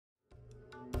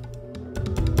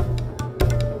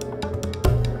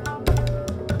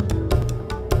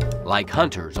Like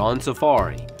hunters on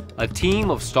safari, a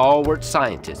team of stalwart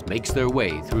scientists makes their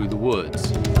way through the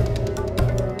woods.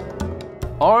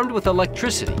 Armed with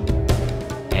electricity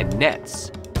and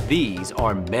nets, these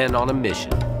are men on a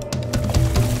mission.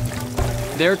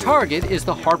 Their target is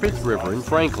the Harpeth River in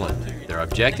Franklin. Their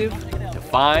objective? To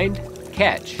find,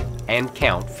 catch, and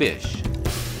count fish.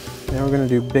 Now we're going to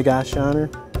do big eye shiner,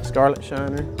 scarlet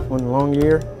shiner, one long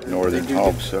ear. Northern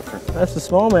hogsucker. That's the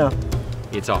smallmouth.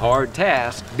 It's a hard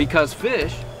task because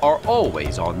fish are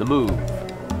always on the move.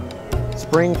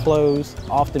 Spring flows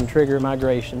often trigger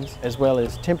migrations, as well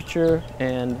as temperature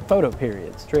and photo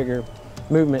periods trigger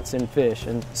movements in fish.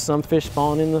 And some fish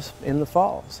spawn in the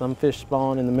fall, some fish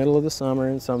spawn in the middle of the summer,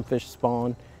 and some fish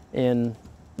spawn in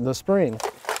the spring.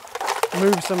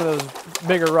 Move some of those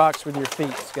bigger rocks with your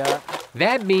feet, Scott.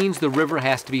 That means the river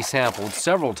has to be sampled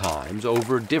several times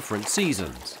over different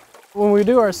seasons. When we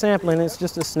do our sampling, it's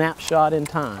just a snapshot in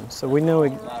time, so we know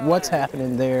what's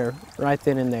happening there right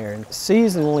then and there. And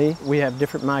seasonally, we have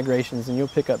different migrations, and you'll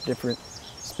pick up different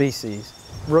species.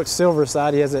 Brooks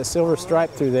Silverside, he has that silver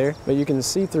stripe through there, but you can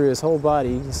see through his whole body.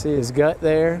 You can see his gut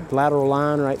there, lateral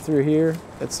line right through here.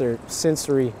 That's their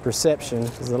sensory perception,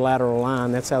 is the lateral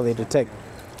line. That's how they detect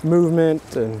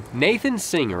movement. And Nathan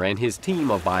Singer and his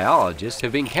team of biologists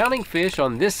have been counting fish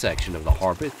on this section of the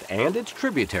Harpeth and its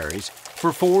tributaries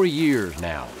for 4 years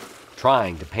now,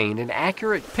 trying to paint an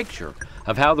accurate picture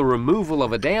of how the removal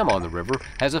of a dam on the river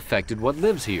has affected what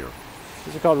lives here.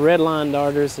 These are called red-line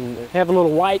darters, and they have a little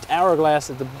white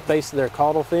hourglass at the base of their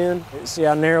caudal fin. See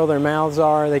how narrow their mouths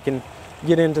are? They can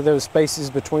get into those spaces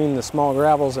between the small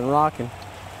gravels and rock and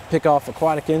pick off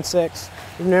aquatic insects.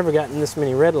 We've never gotten this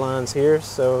many red lines here,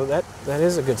 so that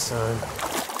is a good sign.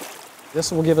 This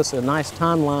will give us a nice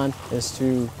timeline as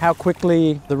to how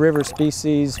quickly the river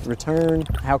species return,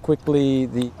 how quickly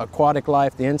the aquatic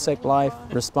life, the insect life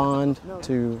respond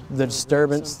to the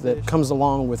disturbance that comes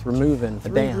along with removing a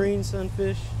dam. Green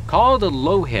sunfish. Called a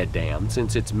low-head dam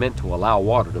since it's meant to allow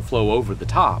water to flow over the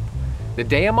top, the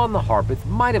dam on the Harpeth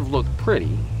might have looked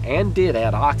pretty and did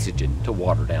add oxygen to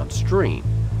water downstream,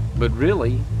 but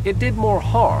really, it did more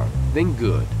harm than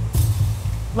good.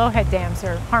 Low-head dams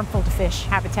are harmful to fish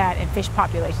habitat and fish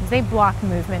populations. They block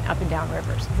movement up and down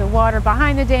rivers. The water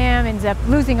behind the dam ends up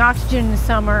losing oxygen in the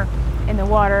summer, and the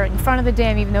water in front of the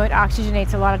dam, even though it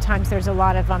oxygenates, a lot of times there's a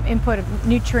lot of input of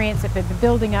nutrients that have been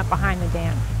building up behind the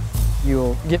dam.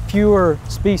 You'll get fewer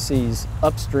species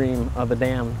upstream of a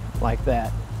dam like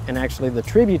that, and actually the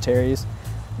tributaries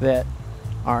that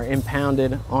are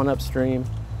impounded on upstream,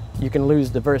 you can lose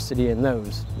diversity in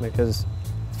those because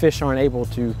fish aren't able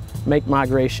to make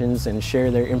migrations and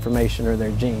share their information or their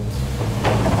genes.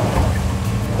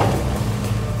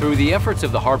 Through the efforts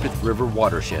of the Harpeth River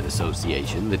Watershed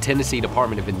Association, the Tennessee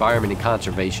Department of Environment and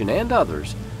Conservation, and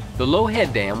others, the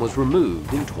Low-Head Dam was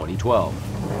removed in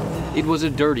 2012. It was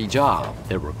a dirty job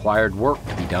that required work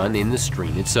to be done in the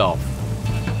stream itself.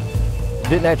 It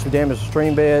didn't actually damage the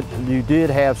stream bed. You did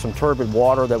have some turbid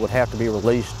water that would have to be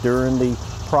released during the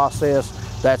process.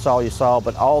 That's all you saw,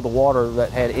 but all the water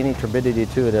that had any turbidity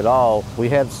to it at all, we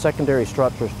had secondary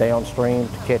structures downstream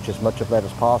to catch as much of that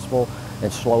as possible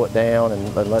and slow it down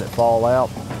and let it fall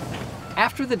out.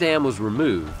 After the dam was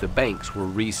removed, the banks were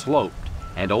re-sloped,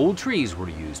 and old trees were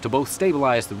used to both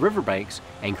stabilize the riverbanks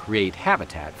and create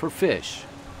habitat for fish.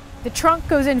 The trunk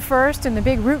goes in first and the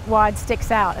big root wad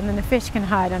sticks out, and then the fish can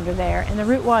hide under there, and the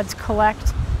root wads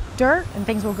collect dirt and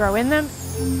things will grow in them.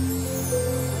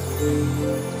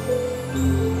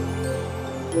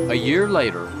 A year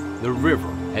later, the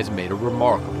river has made a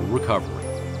remarkable recovery.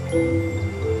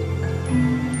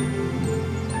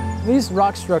 These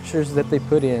rock structures that they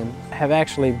put in have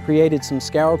actually created some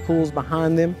scour pools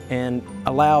behind them and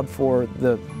allowed for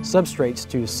the substrates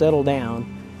to settle down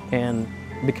and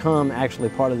become actually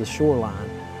part of the shoreline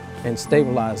and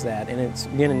stabilize that. And it's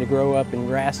beginning to grow up in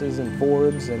grasses and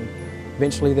forbs, and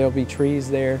eventually there'll be trees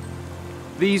there.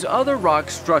 These other rock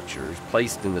structures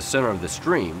placed in the center of the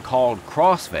stream, called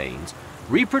cross veins,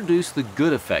 reproduce the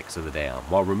good effects of the dam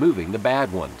while removing the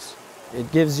bad ones.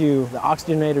 It gives you the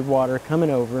oxygenated water coming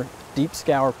over, deep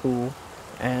scour pool,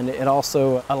 and it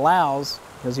also allows,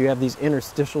 because you have these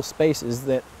interstitial spaces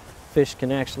that fish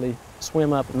can actually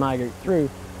swim up and migrate through,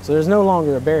 so there's no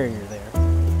longer a barrier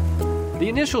there. The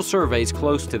initial surveys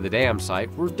close to the dam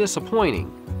site were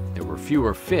disappointing. There were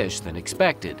fewer fish than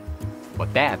expected.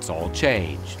 But that's all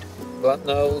changed. Blunt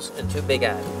nose and two big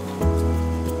eyes.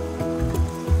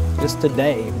 Just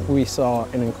today, we saw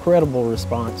an incredible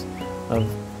response of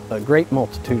a great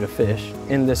multitude of fish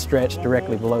in this stretch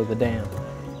directly below the dam.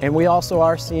 And we also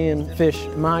are seeing fish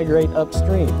migrate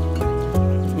upstream.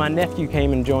 My nephew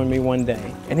came and joined me one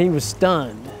day, and he was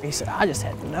stunned He said, I just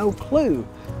had no clue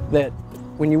that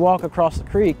when you walk across the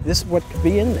creek, this is what could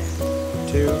be in there.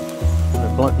 2,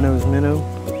 the blunt-nosed minnow.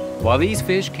 While these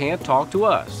fish can't talk to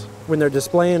us, When they're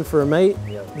displaying for a mate,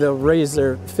 they'll raise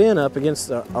their fin up against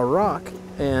a rock,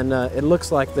 and it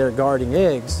looks like they're guarding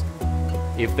eggs.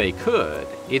 if they could,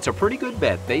 it's a pretty good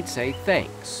bet they'd say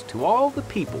thanks to all the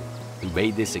people who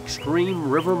made this extreme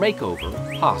river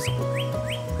makeover possible.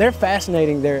 They're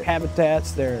fascinating, their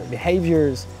habitats, their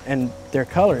behaviors, and their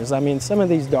colors. I mean, some of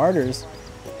these darters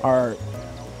are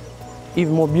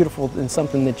even more beautiful than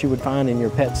something that you would find in your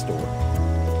pet store.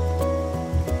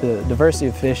 The diversity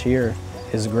of fish here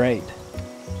is great.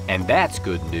 And that's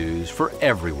good news for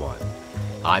everyone.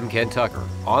 I'm Ken Tucker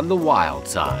on the Wild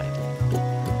Side.